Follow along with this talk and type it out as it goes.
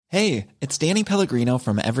Hey, it's Danny Pellegrino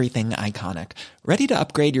from Everything Iconic. Ready to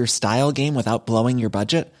upgrade your style game without blowing your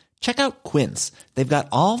budget? Check out Quince. They've got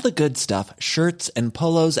all the good stuff, shirts and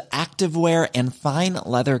polos, activewear, and fine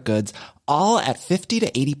leather goods, all at 50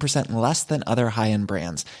 to 80% less than other high-end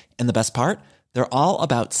brands. And the best part? They're all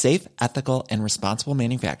about safe, ethical, and responsible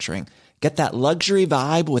manufacturing. Get that luxury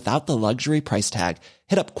vibe without the luxury price tag.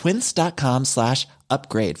 Hit up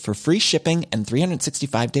quince.com/upgrade for free shipping and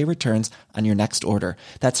 365-day returns on your next order.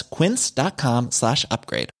 That's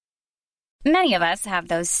quince.com/upgrade. Many of us have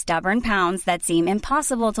those stubborn pounds that seem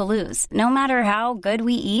impossible to lose, no matter how good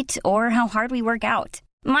we eat or how hard we work out.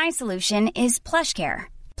 My solution is PlushCare.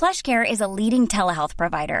 PlushCare is a leading telehealth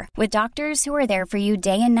provider with doctors who are there for you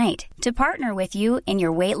day and night to partner with you in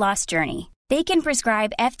your weight loss journey. They can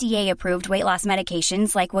prescribe FDA-approved weight loss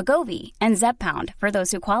medications like Wegovy and Zepbound for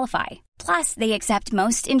those who qualify. Plus, they accept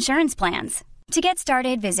most insurance plans. To get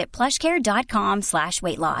started, visit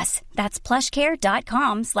plushcare.com/weightloss. That's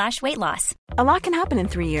plushcare.com/weightloss. A lot can happen in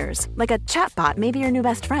 3 years, like a chatbot may be your new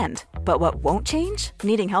best friend. But what won't change?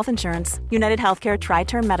 Needing health insurance. United Healthcare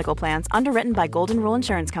Tri-Term Medical Plans, underwritten by Golden Rule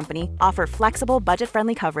Insurance Company, offer flexible,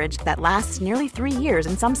 budget-friendly coverage that lasts nearly 3 years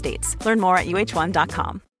in some states. Learn more at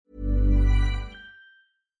uh1.com.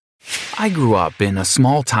 I grew up in a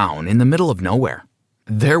small town in the middle of nowhere.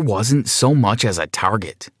 There wasn't so much as a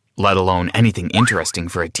Target, let alone anything interesting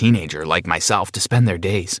for a teenager like myself to spend their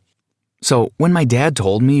days. So when my dad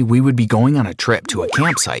told me we would be going on a trip to a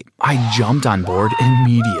campsite, I jumped on board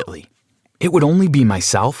immediately. It would only be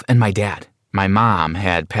myself and my dad. My mom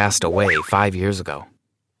had passed away 5 years ago.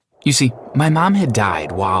 You see, my mom had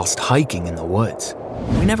died whilst hiking in the woods.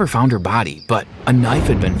 We never found her body, but a knife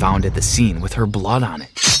had been found at the scene with her blood on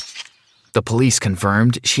it. The police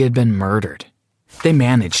confirmed she had been murdered. They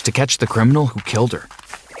managed to catch the criminal who killed her.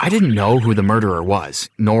 I didn't know who the murderer was,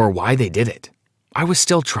 nor why they did it. I was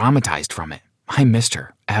still traumatized from it. I missed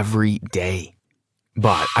her every day.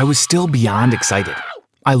 But I was still beyond excited.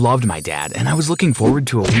 I loved my dad, and I was looking forward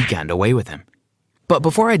to a weekend away with him. But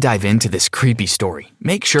before I dive into this creepy story,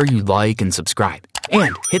 make sure you like and subscribe,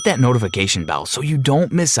 and hit that notification bell so you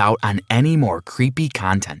don't miss out on any more creepy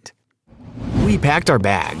content. We packed our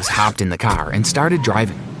bags, hopped in the car, and started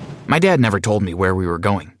driving. My dad never told me where we were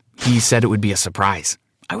going. He said it would be a surprise.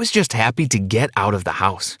 I was just happy to get out of the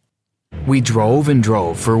house. We drove and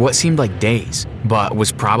drove for what seemed like days, but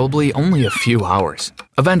was probably only a few hours.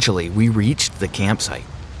 Eventually, we reached the campsite.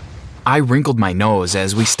 I wrinkled my nose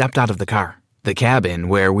as we stepped out of the car. The cabin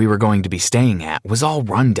where we were going to be staying at was all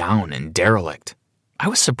run down and derelict. I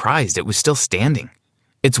was surprised it was still standing.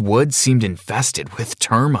 Its wood seemed infested with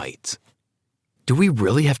termites. "Do we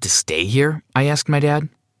really have to stay here?" I asked my dad.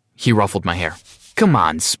 He ruffled my hair. "Come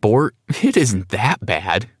on, sport. It isn't that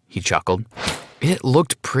bad," he chuckled. It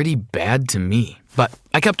looked pretty bad to me, but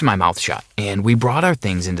I kept my mouth shut, and we brought our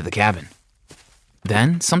things into the cabin.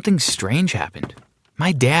 Then something strange happened.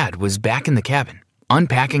 My dad was back in the cabin,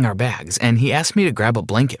 unpacking our bags, and he asked me to grab a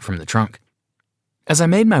blanket from the trunk. As I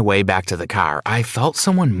made my way back to the car, I felt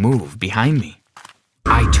someone move behind me.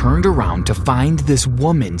 I turned around to find this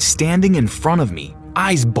woman standing in front of me,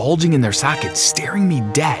 eyes bulging in their sockets, staring me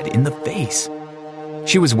dead in the face.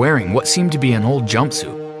 She was wearing what seemed to be an old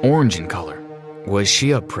jumpsuit, orange in color. Was she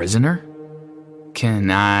a prisoner? "Can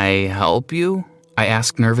I help you?" I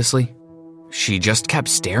asked nervously. She just kept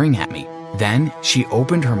staring at me. Then she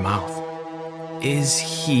opened her mouth. "Is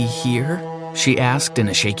he here?" she asked in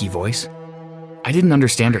a shaky voice. I didn't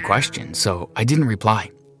understand her question, so I didn't reply.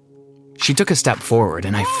 She took a step forward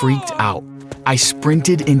and I freaked out. I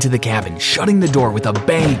sprinted into the cabin, shutting the door with a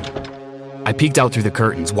bang. I peeked out through the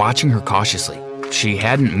curtains, watching her cautiously. She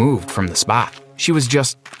hadn't moved from the spot. She was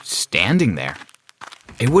just standing there.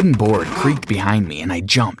 A wooden board creaked behind me and I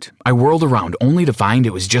jumped. I whirled around only to find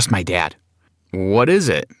it was just my dad. "What is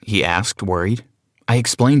it?" he asked, worried. I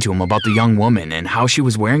explained to him about the young woman and how she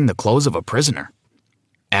was wearing the clothes of a prisoner.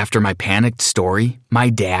 After my panicked story,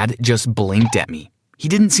 my dad just blinked at me. He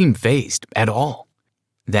didn't seem fazed at all.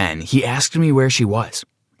 Then he asked me where she was.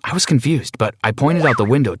 I was confused, but I pointed out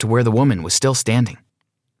the window to where the woman was still standing.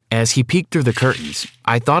 As he peeked through the curtains,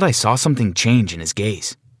 I thought I saw something change in his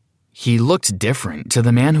gaze. He looked different to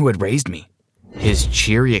the man who had raised me. His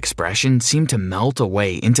cheery expression seemed to melt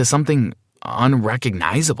away into something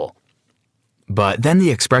unrecognizable. But then the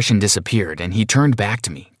expression disappeared and he turned back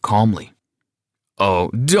to me, calmly. "Oh,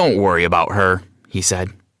 don't worry about her," he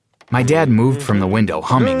said. My dad moved from the window,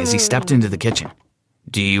 humming as he stepped into the kitchen.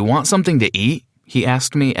 "Do you want something to eat?" he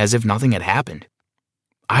asked me as if nothing had happened.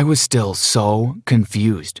 I was still so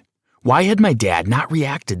confused. Why had my dad not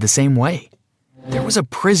reacted the same way? There was a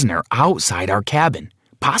prisoner outside our cabin,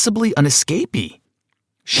 possibly an escapee.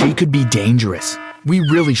 She could be dangerous. We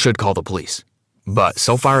really should call the police. But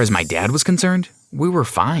so far as my dad was concerned, we were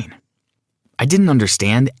fine. I didn't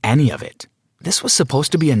understand any of it. This was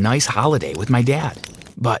supposed to be a nice holiday with my dad,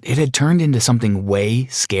 but it had turned into something way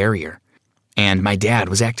scarier. And my dad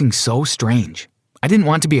was acting so strange. I didn't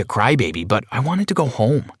want to be a crybaby, but I wanted to go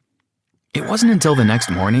home. It wasn't until the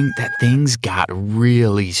next morning that things got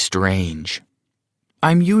really strange.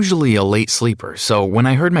 I'm usually a late sleeper, so when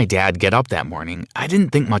I heard my dad get up that morning, I didn't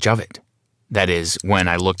think much of it. That is, when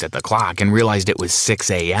I looked at the clock and realized it was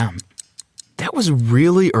 6 a.m. That was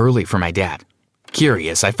really early for my dad.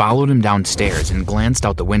 Curious, I followed him downstairs and glanced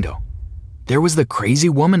out the window. There was the crazy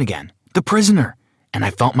woman again, the prisoner, and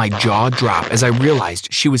I felt my jaw drop as I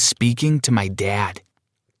realized she was speaking to my dad.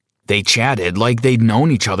 They chatted like they'd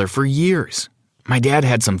known each other for years. My dad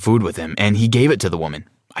had some food with him, and he gave it to the woman.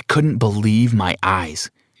 I couldn't believe my eyes.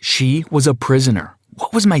 She was a prisoner.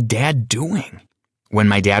 What was my dad doing? When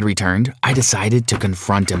my dad returned, I decided to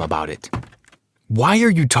confront him about it. "Why are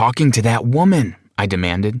you talking to that woman?" I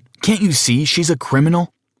demanded. "Can't you see she's a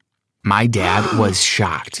criminal?" My dad was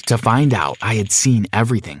shocked to find out I had seen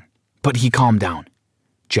everything, but he calmed down.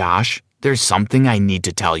 "Josh, there's something I need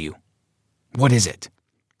to tell you." "What is it?"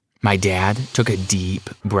 My dad took a deep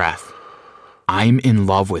breath. "I'm in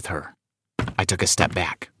love with her." I took a step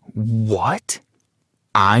back. "What?"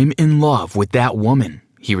 "I'm in love with that woman,"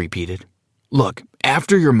 he repeated. "Look,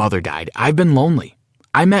 after your mother died, I've been lonely.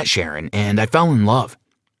 I met Sharon and I fell in love.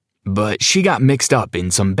 But she got mixed up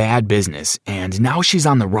in some bad business and now she's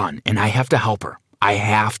on the run and I have to help her. I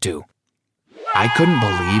have to." I couldn't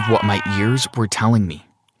believe what my ears were telling me.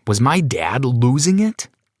 Was my dad losing it?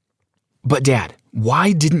 "But Dad,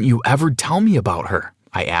 why didn't you ever tell me about her?"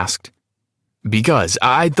 I asked. "Because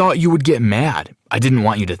I thought you would get mad. I didn't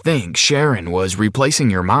want you to think Sharon was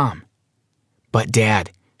replacing your mom." "But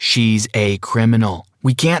Dad, she's a criminal.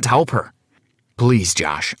 We can't help her." "Please,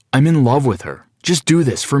 Josh, I'm in love with her. Just do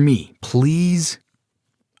this for me, please."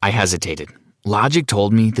 I hesitated. Logic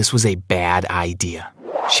told me this was a bad idea.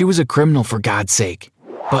 She was a criminal for God's sake.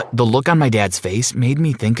 But the look on my dad's face made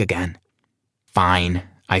me think again. "Fine,"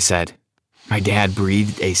 I said. My dad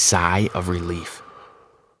breathed a sigh of relief.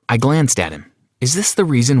 I glanced at him. "Is this the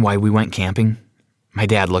reason why we went camping?" My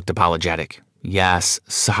dad looked apologetic. "Yes,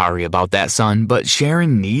 sorry about that, son, but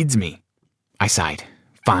Sharon needs me." I sighed.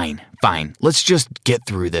 Fine, let's just get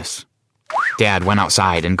through this." Dad went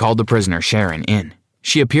outside and called the prisoner Sharon in.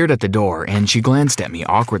 She appeared at the door and she glanced at me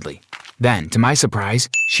awkwardly. Then, to my surprise,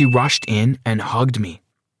 she rushed in and hugged me.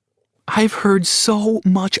 "I've heard so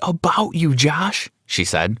much about you, Josh," she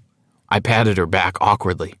said. I patted her back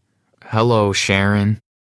awkwardly. "Hello, Sharon."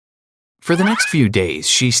 For the next few days,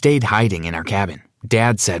 she stayed hiding in our cabin.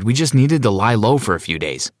 Dad said we just needed to lie low for a few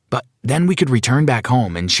days, but then we could return back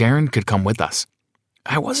home and Sharon could come with us.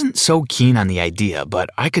 I wasn't so keen on the idea, but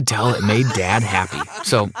I could tell it made Dad happy,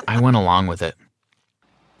 so I went along with it.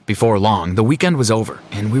 Before long, the weekend was over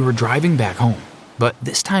and we were driving back home, but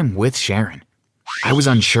this time with Sharon. I was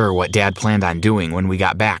unsure what Dad planned on doing when we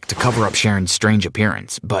got back to cover up Sharon's strange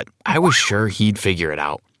appearance, but I was sure he'd figure it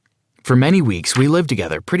out. For many weeks, we lived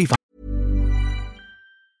together pretty fine.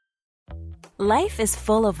 Life is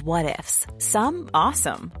full of what-ifs. Some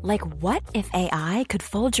awesome, like what if AI could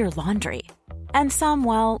fold your laundry? And some,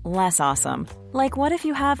 well, less awesome, like what if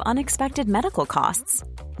you have unexpected medical costs?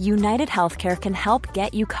 United Healthcare can help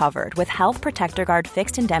get you covered with Health Protector Guard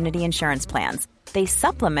fixed indemnity insurance plans. They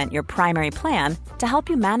supplement your primary plan to help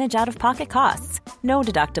you manage out-of-pocket costs. No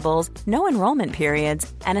deductibles, no enrollment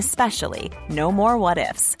periods, and especially no more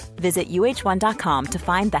what-ifs. Visit uh1.com to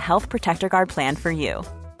find the Health Protector Guard plan for you.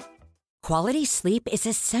 Quality sleep is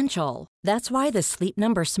essential. That's why the Sleep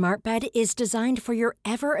Number Smart Bed is designed for your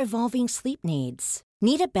ever-evolving sleep needs.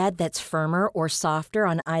 Need a bed that's firmer or softer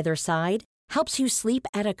on either side? Helps you sleep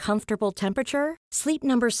at a comfortable temperature? Sleep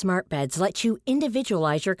Number Smart Beds let you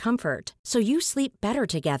individualize your comfort, so you sleep better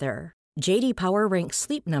together. J.D. Power ranks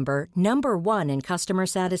Sleep Number number 1 in customer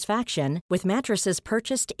satisfaction with mattresses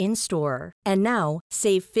purchased in-store. And now,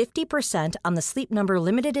 save 50% on the Sleep Number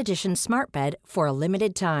Limited Edition Smart Bed for a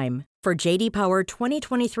limited time. For J.D. Power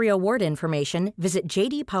 2023 award information, visit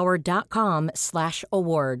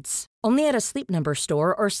jdpower.com/awards. Only at a Sleep Number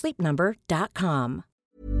store or sleepnumber.com.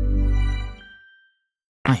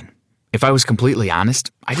 Fine. If I was completely honest,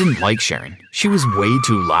 I didn't like Sharon. She was way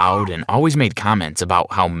too loud and always made comments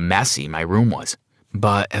about how messy my room was.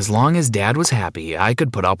 But as long as Dad was happy, I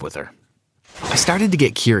could put up with her. I started to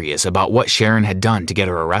get curious about what Sharon had done to get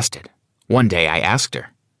her arrested. One day I asked her.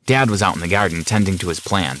 Dad was out in the garden tending to his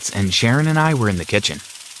plants, and Sharon and I were in the kitchen.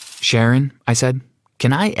 "Sharon," I said,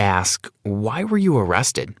 "can I ask, why were you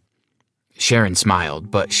arrested?" Sharon smiled,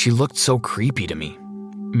 but she looked so creepy to me.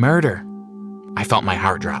 Murder. I felt my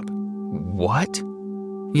heart drop. What?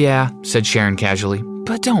 Yeah, said Sharon casually,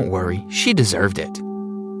 but don't worry, she deserved it.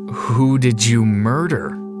 Who did you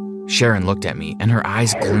murder? Sharon looked at me and her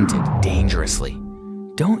eyes glinted dangerously.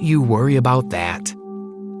 Don't you worry about that.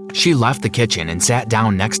 She left the kitchen and sat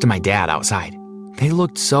down next to my dad outside. They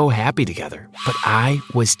looked so happy together, but I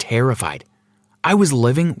was terrified. I was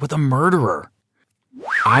living with a murderer.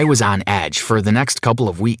 I was on edge for the next couple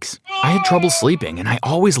of weeks. I had trouble sleeping and I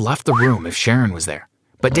always left the room if Sharon was there,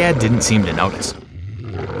 but Dad didn't seem to notice.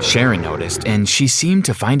 Sharon noticed and she seemed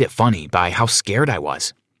to find it funny by how scared I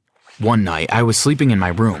was. One night I was sleeping in my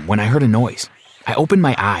room when I heard a noise. I opened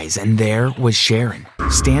my eyes and there was Sharon,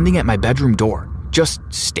 standing at my bedroom door, just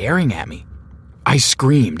staring at me. I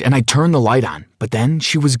screamed and I turned the light on, but then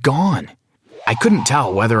she was gone. I couldn't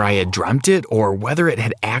tell whether I had dreamt it or whether it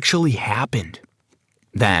had actually happened.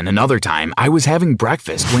 Then another time, I was having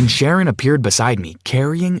breakfast when Sharon appeared beside me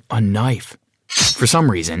carrying a knife. For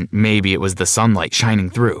some reason, maybe it was the sunlight shining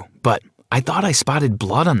through, but I thought I spotted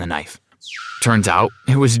blood on the knife. Turns out,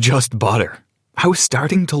 it was just butter. I was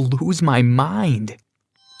starting to lose my mind.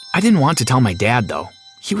 I didn't want to tell my dad, though.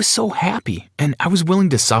 He was so happy, and I was willing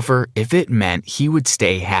to suffer if it meant he would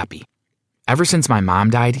stay happy. Ever since my mom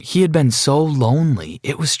died, he had been so lonely,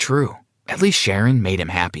 it was true. At least Sharon made him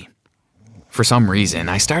happy. For some reason,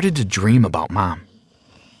 I started to dream about Mom.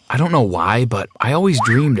 I don't know why, but I always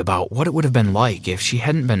dreamed about what it would have been like if she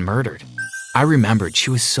hadn't been murdered. I remembered she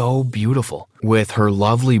was so beautiful, with her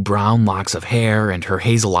lovely brown locks of hair and her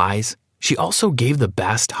hazel eyes. She also gave the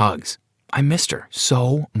best hugs. I missed her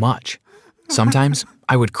so much. Sometimes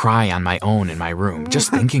I would cry on my own in my room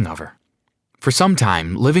just thinking of her. For some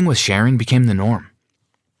time, living with Sharon became the norm.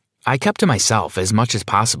 I kept to myself as much as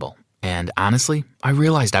possible. And honestly, I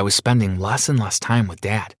realized I was spending less and less time with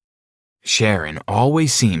Dad. Sharon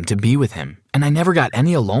always seemed to be with him, and I never got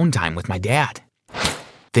any alone time with my dad.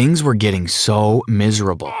 Things were getting so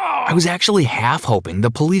miserable. I was actually half hoping the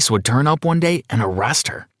police would turn up one day and arrest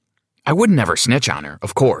her. I would never snitch on her,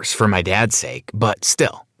 of course, for my dad's sake, but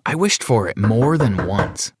still, I wished for it more than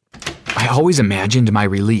once. I always imagined my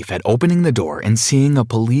relief at opening the door and seeing a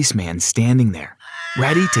policeman standing there,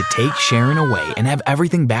 ready to take Sharon away and have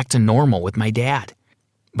everything back to normal with my dad.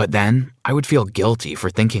 But then I would feel guilty for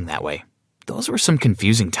thinking that way. Those were some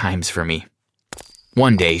confusing times for me.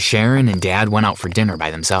 One day, Sharon and Dad went out for dinner by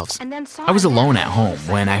themselves. I was alone at home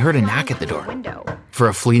when I heard a knock at the door. For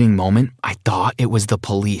a fleeting moment, I thought it was the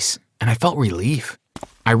police, and I felt relief.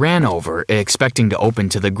 I ran over, expecting to open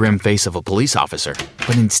to the grim face of a police officer,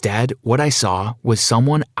 but instead, what I saw was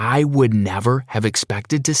someone I would never have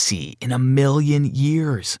expected to see in a million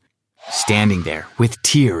years. Standing there, with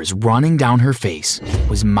tears running down her face,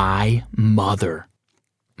 was my mother.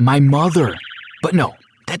 My mother! But no,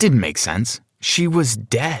 that didn't make sense. She was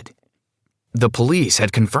dead. The police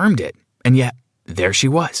had confirmed it, and yet, there she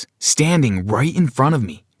was, standing right in front of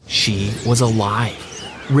me. She was alive,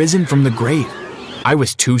 risen from the grave. I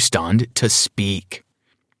was too stunned to speak.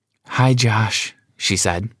 "Hi, Josh," she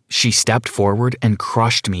said. She stepped forward and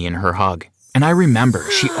crushed me in her hug. And I remember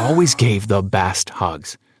she always gave the best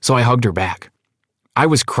hugs, so I hugged her back. I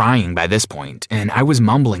was crying by this point, and I was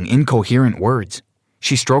mumbling incoherent words.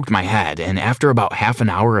 She stroked my head, and after about half an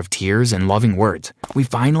hour of tears and loving words, we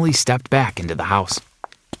finally stepped back into the house.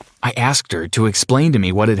 I asked her to explain to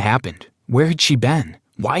me what had happened. Where had she been?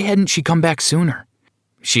 Why hadn't she come back sooner?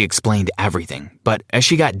 She explained everything, but as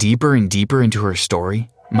she got deeper and deeper into her story,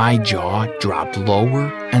 my jaw dropped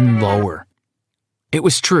lower and lower. It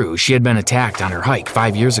was true she had been attacked on her hike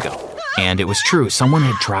 5 years ago, and it was true someone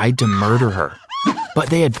had tried to murder her,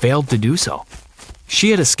 but they had failed to do so.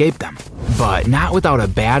 She had escaped them, but not without a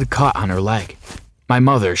bad cut on her leg. My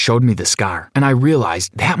mother showed me the scar, and I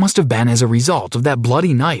realized that must have been as a result of that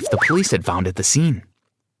bloody knife the police had found at the scene.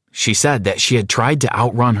 She said that she had tried to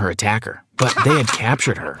outrun her attacker, but they had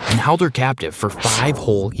captured her and held her captive for 5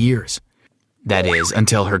 whole years. That is,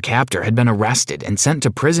 until her captor had been arrested and sent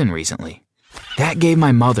to prison recently. That gave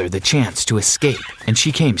my mother the chance to escape, and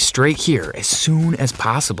she came straight here as soon as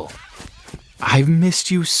possible. "I've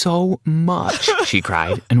missed you so much," she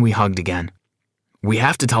cried, and we hugged again. "We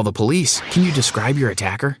have to tell the police. Can you describe your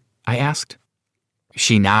attacker?" I asked.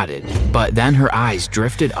 She nodded, but then her eyes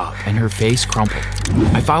drifted up and her face crumpled.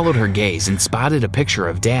 I followed her gaze and spotted a picture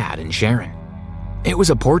of Dad and Sharon. It was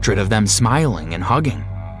a portrait of them smiling and hugging.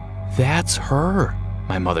 "That's her,"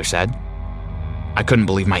 my mother said. I couldn't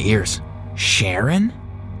believe my ears. Sharon?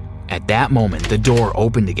 At that moment, the door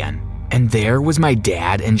opened again, and there was my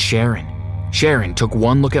dad and Sharon. Sharon took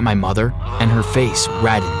one look at my mother, and her face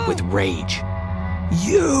reddened with rage.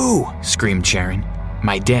 "You!" screamed Sharon.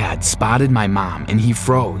 My dad spotted my mom and he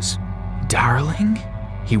froze. "Darling?"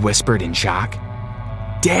 he whispered in shock.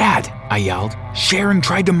 "Dad!" I yelled. "Sharon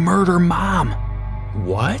tried to murder Mom."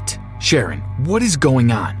 "What? Sharon, what is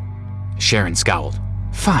going on?" Sharon scowled.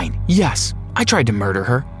 "Fine, yes, I tried to murder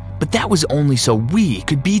her, but that was only so we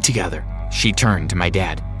could be together." She turned to my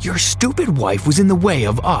dad. "Your stupid wife was in the way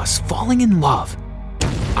of us falling in love."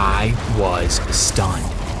 I was stunned.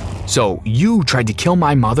 "So you tried to kill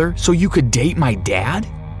my mother so you could date my dad?"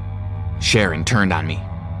 Sharon turned on me.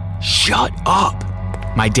 "Shut up!"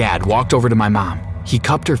 My dad walked over to my mom. He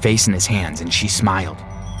cupped her face in his hands and she smiled.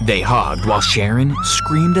 They hugged while Sharon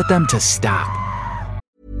screamed at them to stop.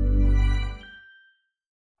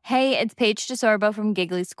 Hey, it's Paige DeSorbo from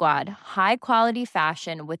Giggly Squad. High quality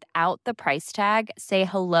fashion without the price tag. Say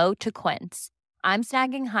hello to Quince. I'm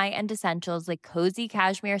snagging high-end essentials like cozy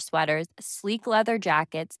cashmere sweaters, sleek leather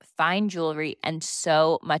jackets, fine jewelry, and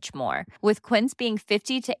so much more. With Quince being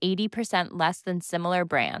 50 to 80% less than similar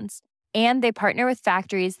brands. And they partner with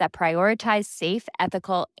factories that prioritize safe,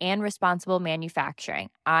 ethical, and responsible manufacturing.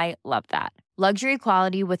 I love that. Luxury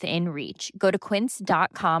quality within reach. Go to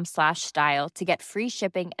quince.com/style to get free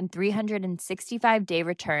shipping and 365-day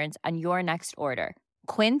returns on your next order.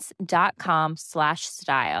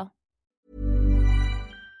 Quince.com/style.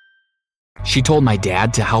 She told my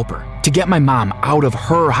dad to help her, to get my mom out of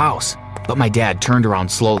her house. But my dad turned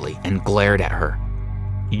around slowly and glared at her.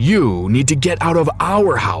 "You need to get out of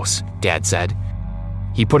our house," Dad said.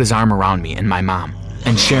 He put his arm around me and my mom,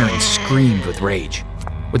 and Sharon screamed with rage.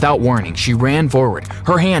 Without warning, she ran forward,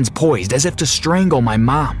 her hands poised as if to strangle my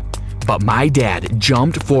mom. But my dad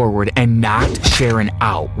jumped forward and knocked Sharon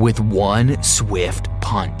out with one swift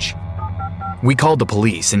punch. We called the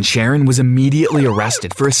police and Sharon was immediately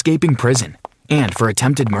arrested for escaping prison and for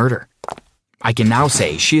attempted murder. I can now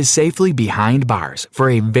say she is safely behind bars for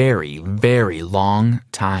a very, very long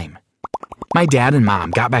time. My dad and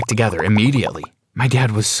mom got back together immediately. My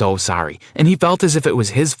dad was so sorry, and he felt as if it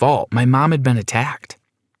was his fault my mom had been attacked.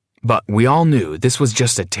 But we all knew this was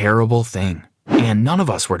just a terrible thing, and none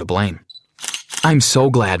of us were to blame. I'm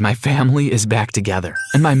so glad my family is back together,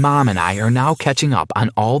 and my mom and I are now catching up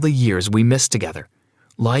on all the years we missed together.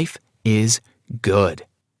 Life is good.